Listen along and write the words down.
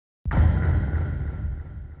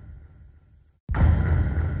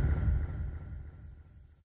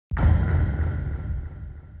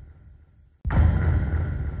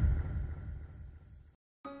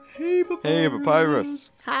Hey, Papyrus! Hey,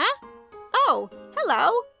 Papyrus! Huh? Oh,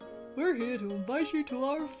 hello! We're here to invite you to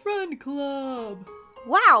our friend club!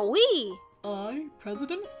 Wowee! I,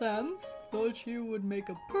 President Sans, thought you would make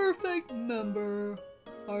a perfect member.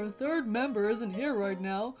 Our third member isn't here right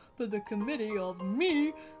now, but the committee of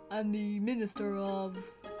me and the Minister of...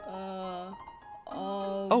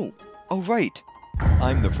 Oh, right.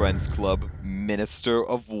 I'm the Friends Club Minister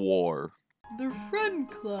of War. The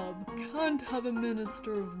Friend Club can't have a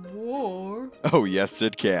Minister of War. Oh, yes,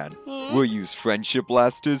 it can. We'll use friendship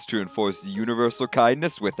blasters to enforce universal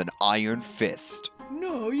kindness with an iron fist.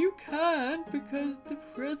 No, you can't, because the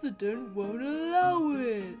President won't allow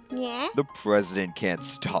it. Yeah? The President can't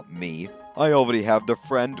stop me. I already have the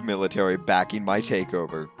Friend military backing my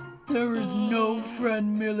takeover. There is no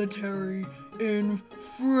Friend military in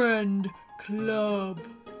Friend Club.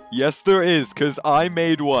 Yes, there is, 'cause I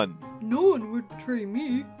made one. No one would betray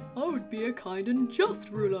me. I would be a kind and just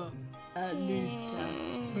ruler. At least at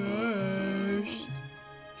first.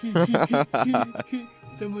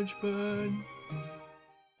 So much fun.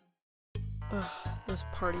 Ugh, this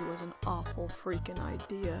party was an awful freaking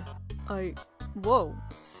idea. Whoa,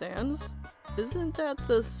 Sans? Isn't that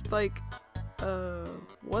the Spike...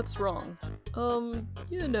 what's wrong?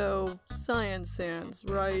 You know, Science Sans,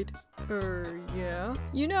 right? Yeah?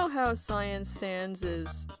 You know how Science Sans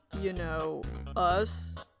is, you know,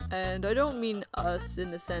 us? And I don't mean us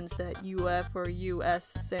in the sense that UF or US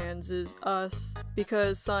Sans is us,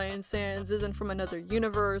 because Science Sans isn't from another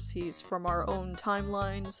universe, he's from our own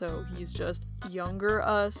timeline, so he's just younger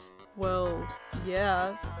us. Well,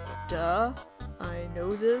 yeah, duh, I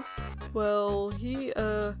know this. Well, he,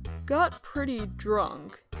 got pretty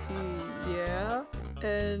drunk,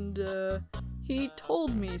 and, he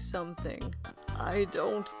told me something. I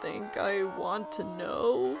don't think I want to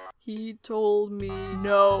know. He told me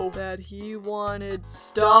no, that he wanted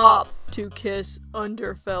stop to kiss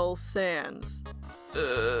Underfell Sans.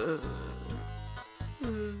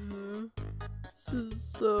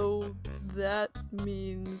 So that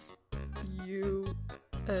means you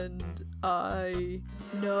and I,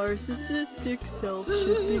 narcissistic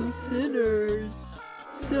self-shipping sinners.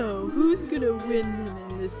 So who's gonna win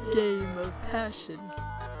in this game of passion?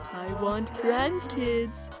 I want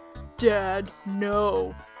grandkids. Dad,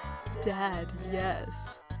 no. Dad,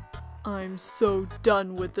 yes. I'm so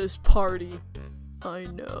done with this party. I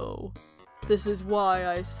know. This is why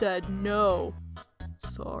I said no.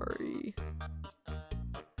 Sorry.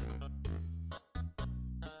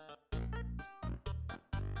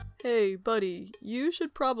 Hey, buddy, you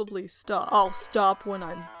should probably stop. I'll stop when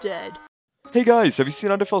I'm dead. Hey guys, have you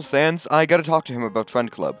seen Underfell Sans? I gotta talk to him about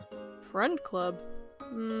Friend Club. Friend Club?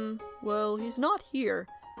 Well, he's not here.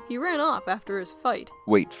 He ran off after his fight.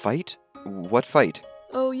 Wait, fight? What fight?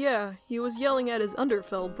 Oh yeah, he was yelling at his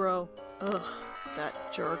Underfell bro. Ugh,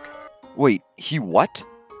 that jerk. Wait, he what?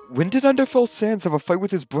 When did Underfell Sans have a fight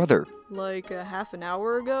with his brother? Like a half an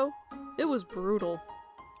hour ago? It was brutal.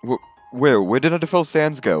 Where did Underfell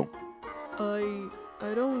Sans go? I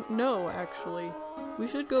don't know, actually. We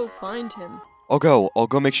should go find him. I'll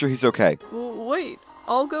go make sure he's okay. Wait,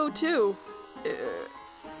 I'll go too.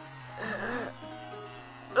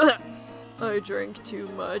 I drank too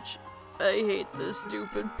much. I hate this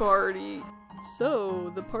stupid party.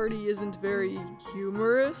 So, the party isn't very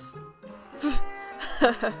humorous?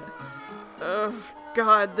 Oh,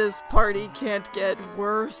 God, this party can't get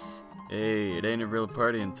worse. Hey, it ain't a real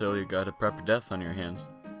party until you got a proper death on your hands.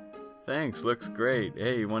 Thanks, looks great.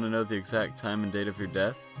 Hey, you want to know the exact time and date of your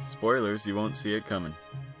death? Spoilers, you won't see it coming.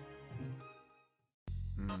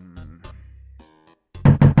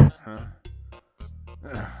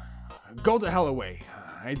 Go the hell away.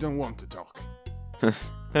 I don't want to talk.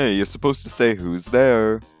 Hey, you're supposed to say who's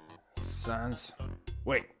there. Sans?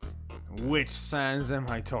 Wait, which Sans am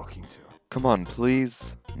I talking to? Come on,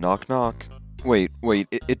 please. Knock knock. Wait,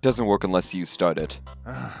 it doesn't work unless you start it.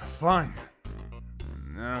 Fine.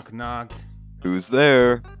 Knock knock. Who's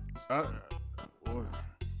there?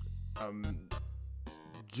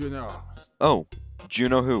 Juno. Oh,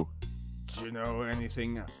 Juno who? Do you know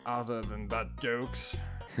anything other than bad jokes?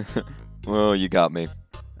 Well, you got me.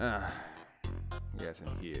 Get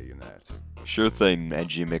in here, you nerd. Sure thing,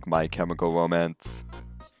 edgy My Chemical Romance.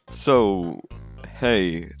 So,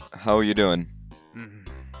 hey, how are you doing?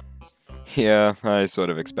 Yeah, I sort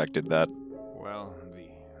of expected that. Well,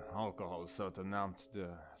 the alcohol sort of numbed the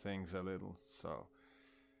things a little, so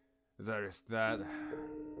there is that.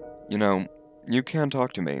 You know, you can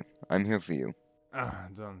talk to me. I'm here for you.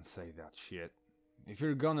 Don't say that shit. If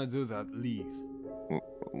you're gonna do that, leave.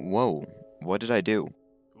 Whoa, what did I do?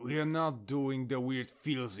 We're not doing the weird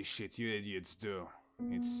feelsy shit you idiots do.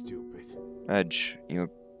 It's stupid. Edge, you're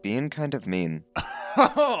being kind of mean.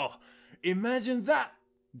 Oh, imagine that!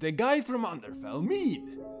 The guy from Underfell,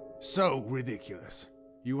 mean! So ridiculous.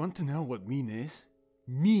 You want to know what mean is?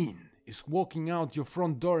 Mean is walking out your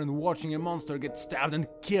front door and watching a monster get stabbed and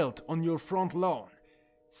killed on your front lawn,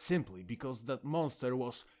 simply because that monster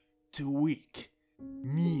was too weak.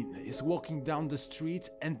 Mean is walking down the street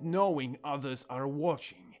and knowing others are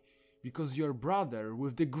watching, because your brother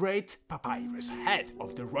with the great Papyrus, head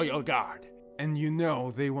of the royal guard, and you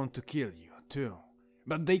know they want to kill you too.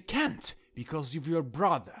 But they can't, because of your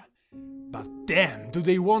brother. But damn, do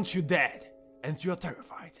they want you dead, and you're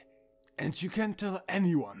terrified. And you can't tell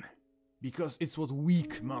anyone, because it's what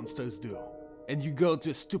weak monsters do. And you go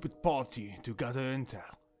to a stupid party to gather intel,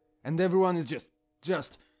 and everyone is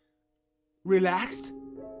just relaxed,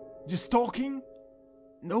 just talking,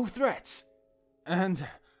 no threats, and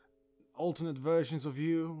alternate versions of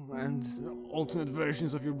you, and alternate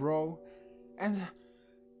versions of your bro, and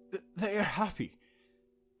they are happy,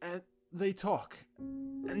 and they talk,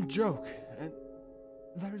 and joke, and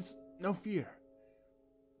there's no fear,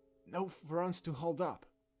 no fronts to hold up,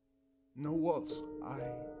 no walls. I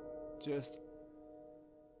just...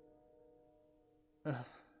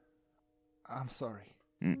 I'm sorry.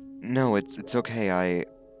 No, it's okay.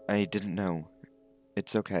 I didn't know.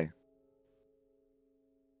 It's okay.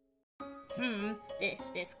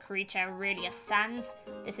 Is this creature really a Sans?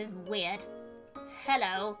 This is weird.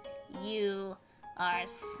 Hello, you are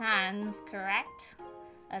Sans, correct?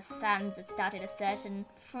 A Sans that started a certain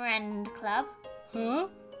friend club? Huh?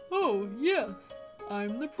 Oh, yes.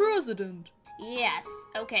 I'm the president. Yes,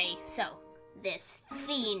 okay, so, this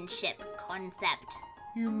fiendship concept.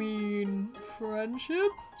 You mean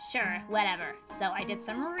friendship? Sure, whatever. So I did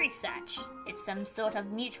some research. It's some sort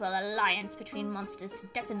of mutual alliance between monsters to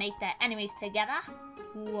decimate their enemies together.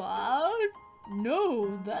 What?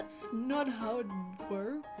 No, that's not how it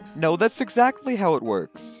works. No, that's exactly how it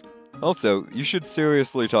works. Also, you should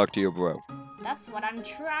seriously talk to your bro. That's what I'm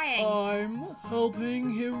trying. I'm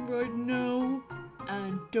helping him right now.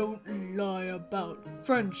 And don't lie about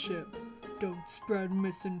friendship. Don't spread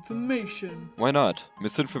misinformation. Why not?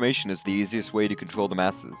 Misinformation is the easiest way to control the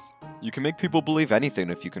masses. You can make people believe anything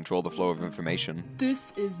if you control the flow of information.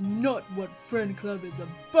 This is not what Friend Club is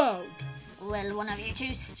about. Will one of you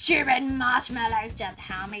two stupid marshmallows just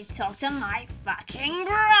help me talk to my fucking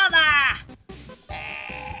brother?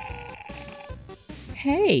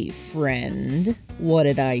 Hey, friend. What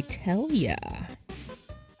did I tell ya?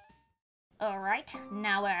 Alright,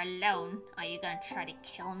 now we're alone. Are you gonna try to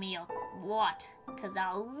kill me or what? 'Cause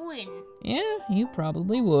I'll win. Yeah, you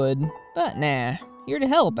probably would. But nah, here to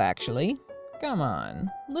help, actually. Come on,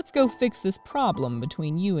 let's go fix this problem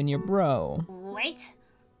between you and your bro. Wait,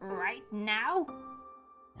 right now?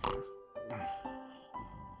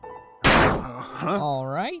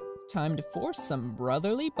 Alright, time to force some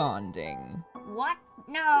brotherly bonding. What?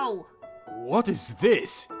 No! What is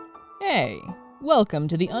this? Hey, welcome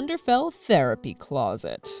to the Underfell Therapy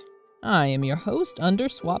Closet. I am your host,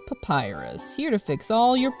 Underswap Papyrus, here to fix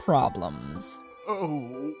all your problems.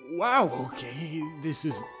 Oh, wow, okay, this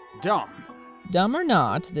is dumb. Dumb or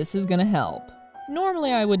not, this is gonna help.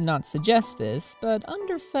 Normally I would not suggest this, but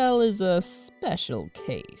Underfell is a special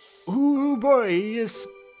case. Ooh boy, a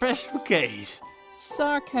special case.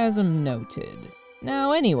 Sarcasm noted.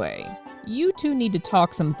 Now anyway, you two need to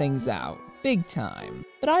talk some things out, big time.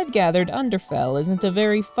 But I've gathered Underfell isn't a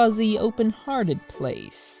very fuzzy, open-hearted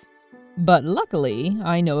place. But luckily,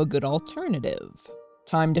 I know a good alternative.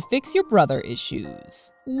 Time to fix your brother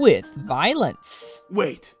issues. With violence.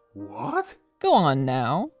 Wait, what? Go on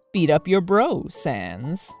now, beat up your bro,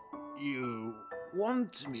 Sans. You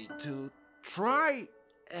want me to try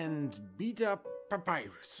and beat up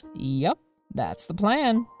Papyrus? Yup, that's the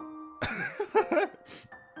plan.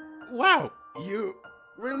 Wow, you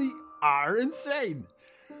really are insane.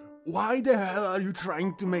 Why the hell are you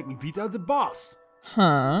trying to make me beat out the boss?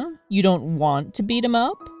 Huh? You don't want to beat him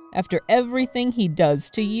up? After everything he does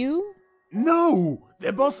to you? No!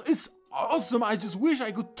 The boss is awesome, I just wish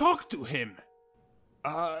I could talk to him.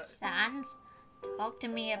 Sans, talk to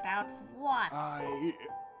me about what?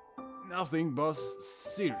 Nothing, boss.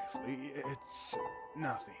 Seriously, it's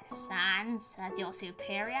nothing. Sans, as your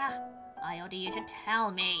superior, I order you to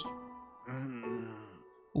tell me.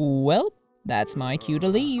 Well, that's my cue to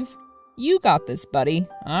leave. You got this, buddy.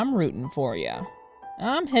 I'm rooting for ya.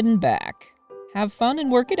 I'm heading back. Have fun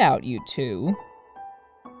and work it out, you two.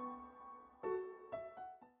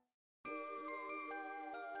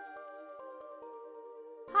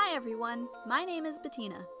 Hi everyone, my name is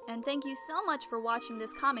Bettina, and thank you so much for watching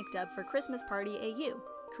this comic dub for Christmas Party AU.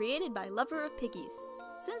 created by Lover of Piggies.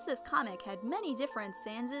 Since this comic had many different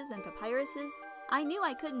Sanses and Papyruses, I knew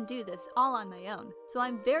I couldn't do this all on my own, so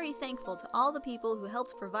I'm very thankful to all the people who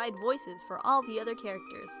helped provide voices for all the other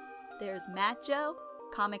characters. There's Matt Joe,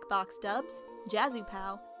 Comic Box Dubs, Jazzu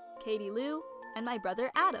Pow, Katie Lou, and my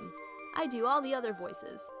brother Adam. I do all the other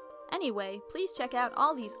voices. Anyway, please check out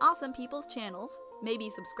all these awesome people's channels, maybe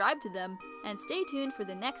subscribe to them, and stay tuned for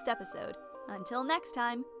the next episode. Until next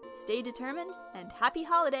time, stay determined and happy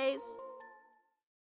holidays!